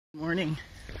Morning.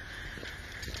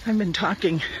 I've been talked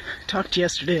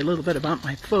yesterday a little bit about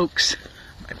my folks,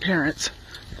 my parents,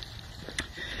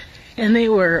 and they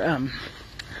were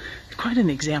quite an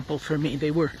example for me.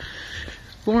 They were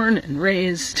born and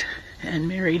raised and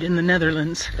married in the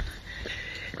Netherlands,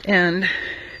 and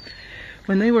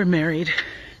when they were married,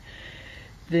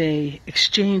 they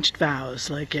exchanged vows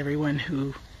like everyone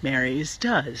who marries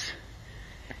does,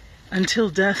 until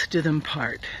death do them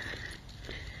part.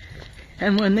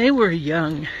 And when they were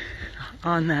young,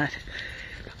 on that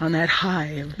high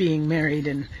of being married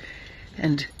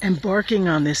and embarking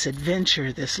on this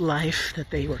adventure, this life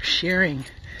that they were sharing,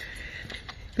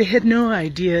 they had no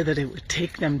idea that it would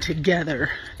take them together.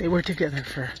 They were together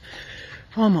for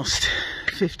almost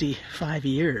 55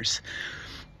 years.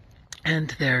 And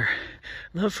their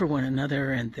love for one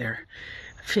another and their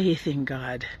faith in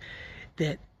God,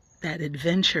 that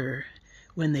adventure,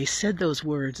 when they said those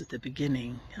words at the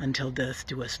beginning, until death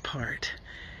do us part,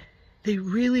 they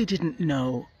really didn't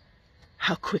know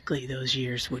how quickly those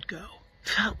years would go.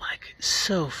 Felt like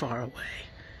so far away.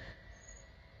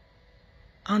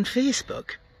 On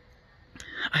Facebook,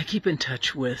 I keep in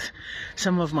touch with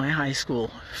some of my high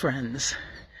school friends,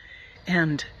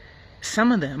 and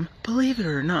some of them, believe it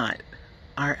or not,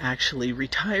 are actually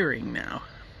retiring now.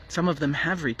 Some of them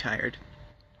have retired.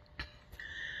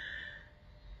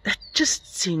 That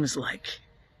just seems like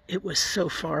it was so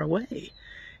far away.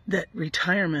 That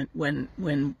retirement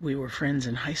when we were friends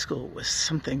in high school was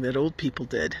something that old people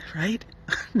did, right?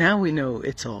 Now we know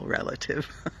it's all relative.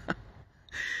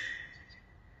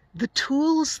 The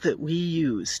tools that we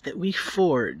used, that we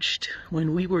forged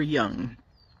when we were young,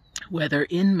 whether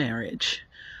in marriage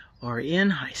or in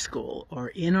high school or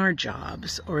in our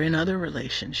jobs or in other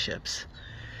relationships,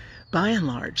 by and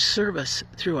large serve us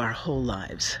through our whole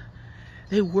lives.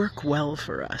 They work well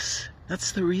for us.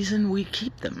 That's the reason we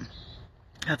keep them.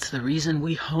 That's the reason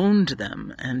we honed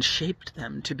them and shaped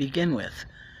them to begin with.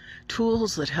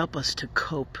 Tools that help us to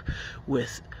cope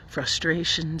with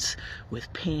frustrations,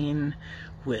 with pain,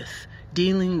 with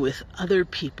dealing with other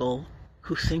people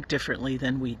who think differently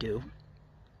than we do.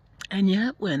 And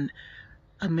yet when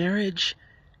a marriage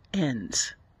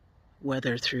ends,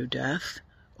 whether through death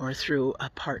or through a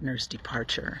partner's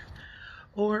departure,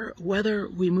 or whether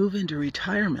we move into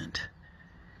retirement,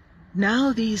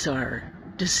 now these are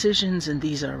decisions and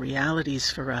these are realities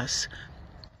for us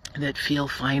that feel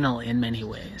final in many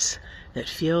ways, that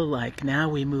feel like now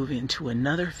we move into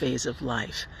another phase of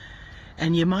life.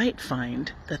 And you might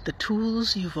find that the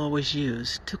tools you've always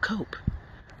used to cope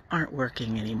aren't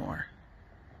working anymore.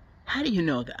 How do you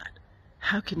know that?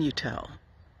 How can you tell?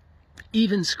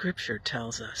 Even Scripture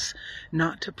tells us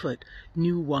not to put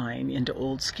new wine into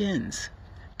old skins.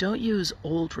 Don't use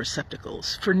old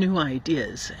receptacles for new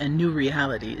ideas and new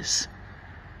realities.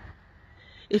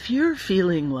 If you're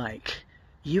feeling like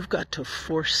you've got to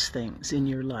force things in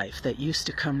your life that used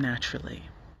to come naturally,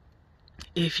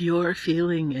 if you're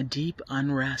feeling a deep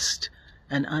unrest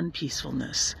and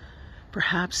unpeacefulness,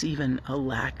 perhaps even a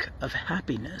lack of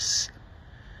happiness,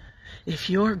 if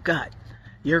your gut,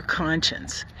 your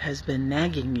conscience has been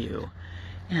nagging you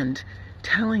and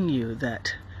telling you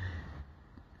that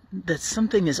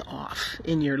something is off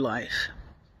in your life,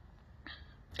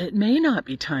 it may not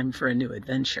be time for a new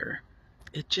adventure.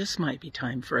 It just might be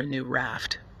time for a new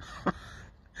raft.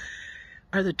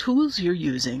 Are the tools you're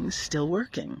using still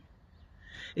working?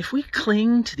 If we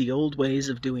cling to the old ways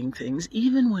of doing things,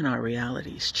 even when our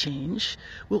realities change,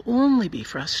 we'll only be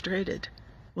frustrated.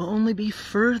 We'll only be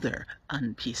further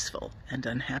unpeaceful and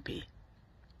unhappy.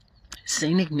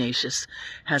 St. Ignatius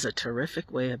has a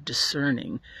terrific way of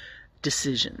discerning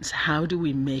decisions. How do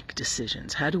we make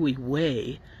decisions? How do we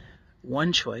weigh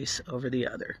one choice over the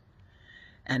other?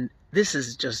 And this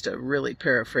is just a really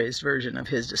paraphrased version of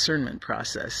his discernment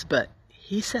process, but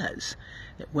he says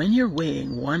that when you're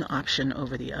weighing one option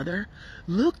over the other,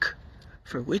 look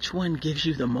for which one gives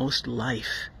you the most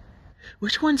life,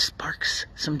 which one sparks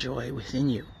some joy within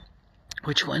you,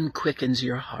 which one quickens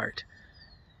your heart,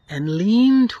 and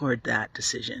lean toward that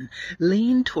decision,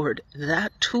 lean toward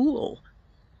that tool,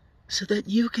 so that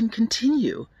you can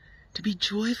continue to be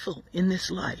joyful in this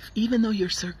life, even though your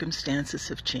circumstances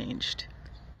have changed.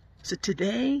 So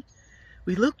today,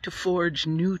 we look to forge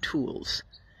new tools,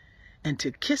 and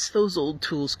to kiss those old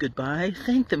tools goodbye,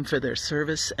 thank them for their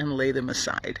service, and lay them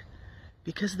aside,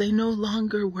 because they no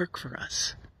longer work for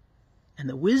us. And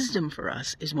the wisdom for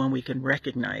us is when we can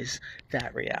recognize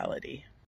that reality.